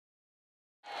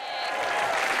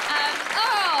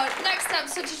out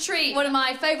such a treat. One of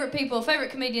my favourite people,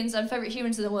 favourite comedians and favourite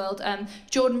humans in the world,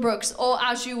 Jordan Brookes, or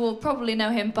as you will probably know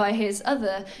him by his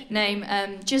other name,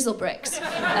 Jizzle Bricks.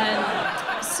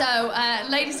 So,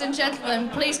 ladies and gentlemen,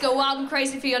 please go wild and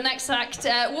crazy for your next act.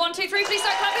 1, 2, 3, please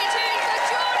start clapping and cheering for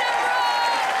Jordan Brookes!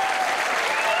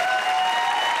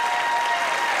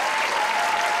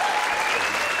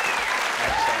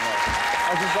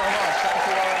 Thank you so much. Thank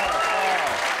you very much.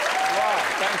 Oh, wow,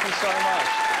 thank you so much.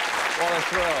 What a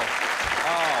thrill.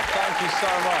 Oh, thank you so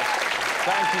much.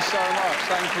 Thank you so much.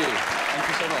 Thank you. Thank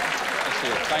you so much.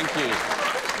 Thank you.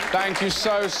 Thank you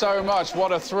so much.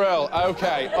 What a thrill.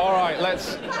 Okay, all right,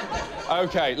 let's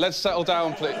settle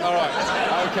down, please. All right,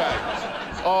 okay.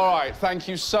 All right, thank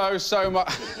you so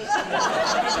much.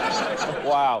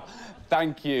 Wow.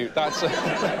 Thank you. That's...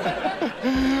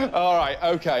 All right,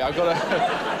 OK, I've got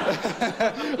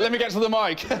to... Let me get to the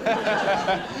mic.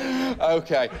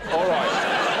 OK, all right.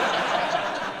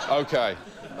 OK,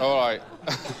 all right.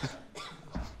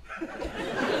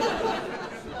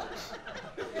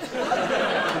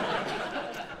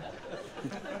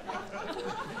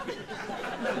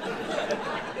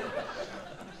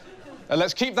 And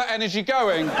let's keep that energy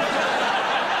going.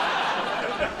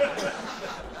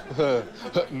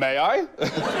 May I?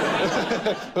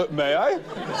 May I?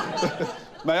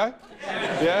 May I?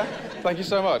 Yeah? Thank you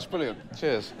so much. Brilliant.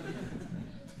 Cheers.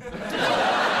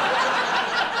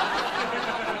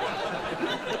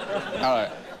 All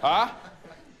right. Huh?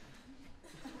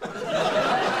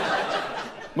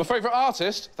 My favourite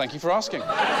artist? Thank you for asking.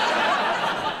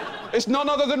 It's none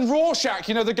other than Rorschach,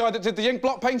 you know, the guy that did the ink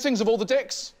blot paintings of all the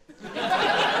dicks?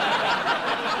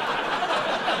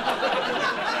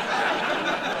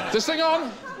 This thing on?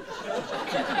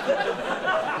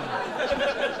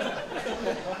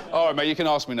 All right, mate, you can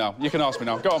ask me now. You can ask me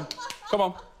now. Go on. Come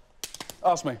on.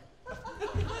 Ask me.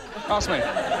 Ask me.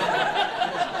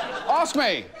 Ask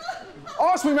me!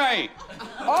 Ask me, mate!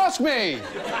 Ask me!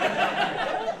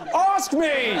 Ask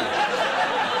me!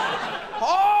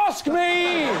 Ask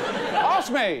me!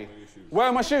 Ask me! Where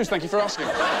are my shoes? Thank you for asking.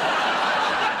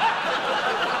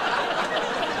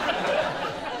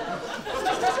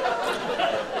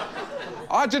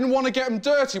 I didn't want to get them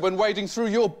dirty when wading through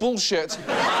your bullshit.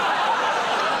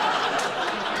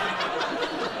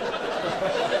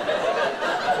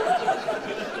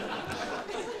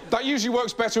 That usually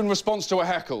works better in response to a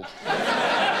heckle.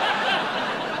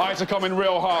 I had to come in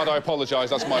real hard, I apologise,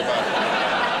 that's my bad.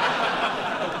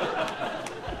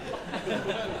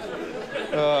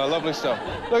 Lovely stuff.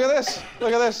 Look at this,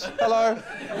 look at this. Hello.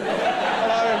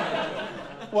 Hello.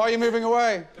 Why are you moving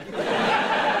away?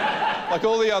 Like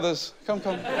all the others. Come.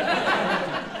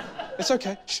 It's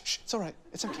OK. Shh, it's all right.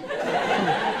 It's OK.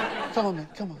 Come on,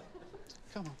 mate. Come on.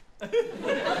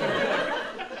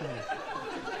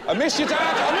 I miss you,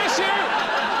 Dad. I miss you.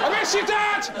 I miss you,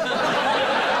 Dad.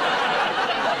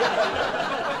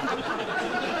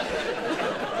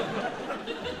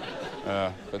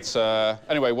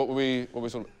 Anyway, what were we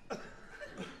sort of...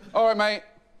 All right, mate.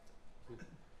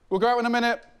 We'll go out in a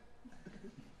minute.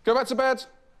 Go back to bed.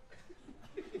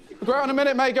 We'll go out in a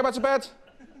minute, mate. Go back to bed.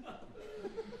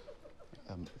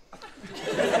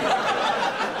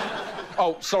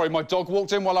 Oh, sorry, my dog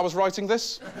walked in while I was writing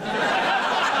this.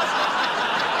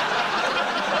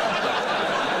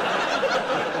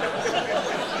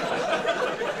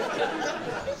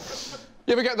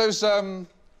 You ever get those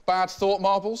bad thought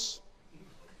marbles?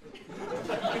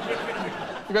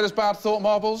 You get those bad thought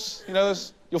marbles? You know,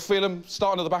 those, you'll feel them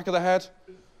starting at the back of the head.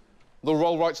 They'll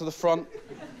roll right to the front.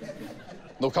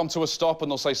 They'll come to a stop and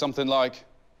they'll say something like,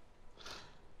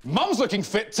 "Mum's looking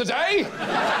fit today!"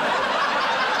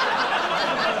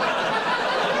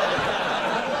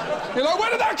 You're like,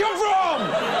 where did that come from?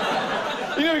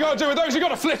 You know what you got to do with those? You got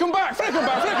to flick them back, flick them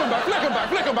back, flick them back, flick them back,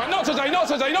 flick them back. Not today, not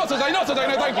today, not today, not today.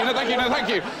 No, thank you, no, thank you, no, thank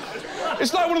you.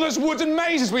 It's like one of those wooden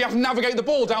mazes where you have to navigate the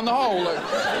ball down the hole. Like...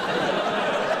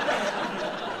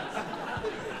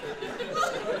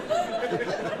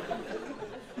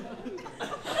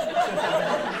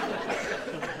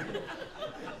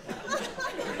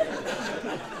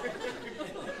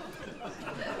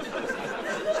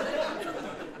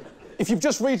 If you've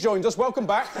just rejoined us, welcome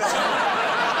back.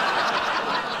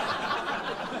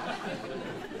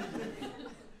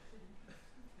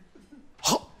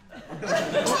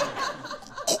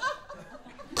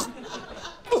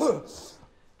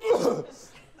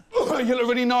 You look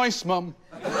really nice, Mum.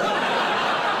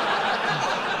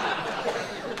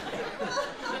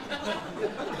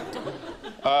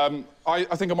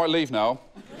 I think I might leave now.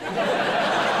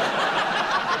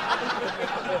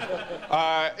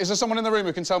 Is there someone in the room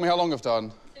who can tell me how long I've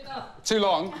done? Too long. Too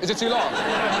long? Is it too long?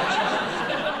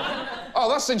 Oh,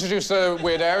 that's introduced a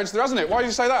weird air into there, hasn't it? Why did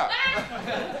you say that?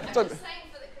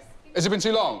 Has it been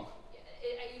too long?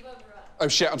 Oh,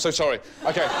 shit, I'm so sorry.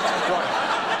 OK, right.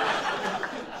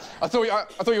 I thought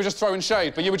you were just throwing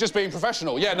shade, but you were just being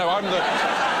professional. Yeah, no, I'm the...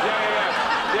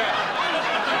 Yeah.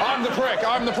 I'm the prick,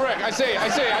 I'm the prick. I see. I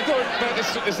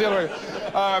thought it's the other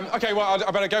way. OK, well,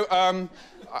 I better go.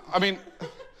 I mean...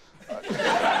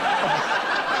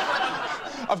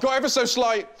 I've got ever so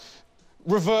slight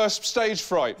reverse stage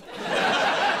fright.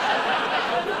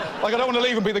 Like, I don't want to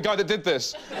leave and be the guy that did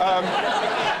this.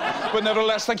 But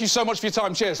nevertheless, thank you so much for your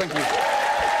time. Cheers, thank you.